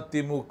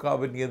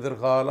 அதிமுகவின்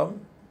எதிர்காலம்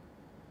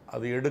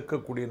அது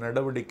எடுக்கக்கூடிய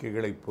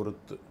நடவடிக்கைகளை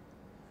பொறுத்து.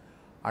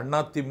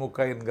 அதிமுக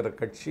என்கிற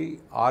கட்சி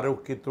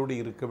ஆரோக்கியத்தோடு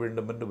இருக்க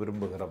வேண்டும் என்று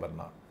விரும்புகிறவன்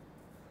நான்.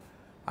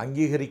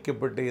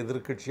 அங்கீகரிக்கப்பட்ட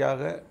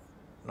எதிர்க்கட்சியாக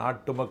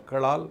நாட்டு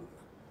மக்களால்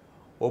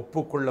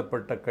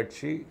ஒப்புக்கொள்ளப்பட்ட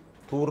கட்சி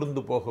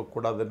தூர்ந்து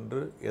போகக்கூடாது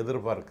என்று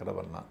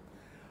எதிர்பார்க்கிறவன் நான்.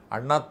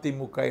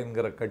 அதிமுக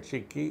என்கிற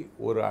கட்சிக்கு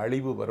ஒரு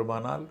அழிவு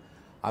வருமானால்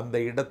அந்த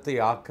இடத்தை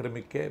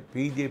ஆக்கிரமிக்க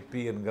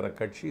பிஜேபி என்கிற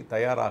கட்சி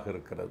தயாராக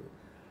இருக்கிறது.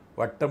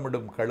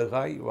 வட்டமிடும்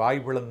கழுகாய்,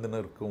 வாய் பிளந்து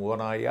நிற்கும்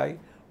ஓநாயாய்,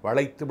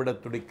 வளைத்துவிட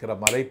துடிக்கிற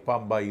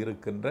மலைப்பாம்பாய்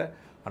இருக்கின்ற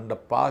அந்த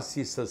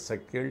பாசிச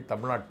சக்திகள்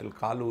தமிழ்நாட்டில்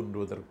கால்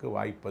ஊன்றுவதற்கு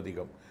வாய்ப்பு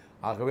அதிகம்.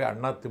 ஆகவே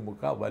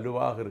அதிமுக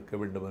வலுவாக இருக்க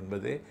வேண்டும்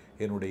என்பதே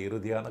என்னுடைய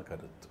இறுதியான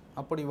கருத்து.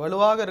 அப்படி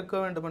வலுவாக இருக்க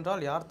வேண்டும்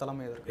என்றால் யார்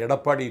தலைமை?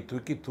 எடப்பாடியை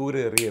தூக்கி தூர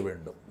எறிய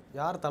வேண்டும்.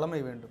 யார்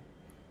தலைமை வேண்டும்?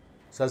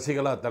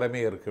 சசிகலா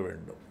தலைமை இருக்க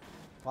வேண்டும்.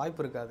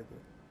 வாய்ப்பு இருக்கா அதுக்கு?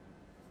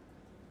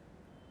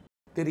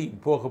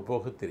 தெரியும், போக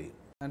போக தெரியும்.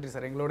 நன்றி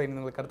சார், எங்களோட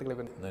இந்த கருத்துக்களை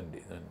நன்றி.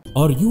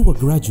 Are you a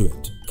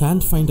graduate?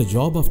 Can't find a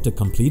job after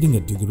completing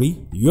a degree?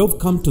 You've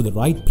come to the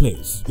right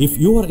place. If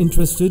you are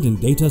interested in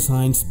data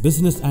science,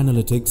 business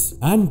analytics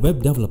and web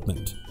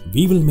development,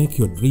 we will make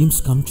your dreams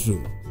come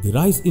true. The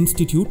RISE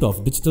Institute of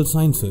Digital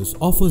Sciences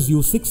offers you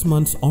 6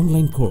 months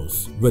online course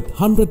with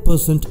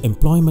 100%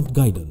 employment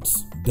guidance.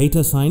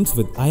 Data Science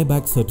with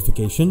IABAC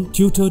certification,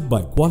 tutored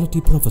by quality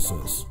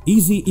professors.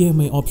 Easy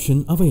EMI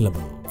option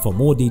available. For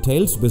more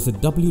details, visit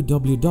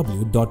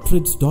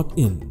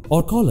www.trids.in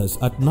or call us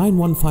at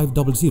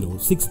 91500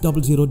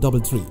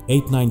 60033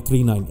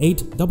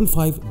 89398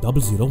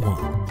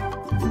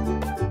 55001.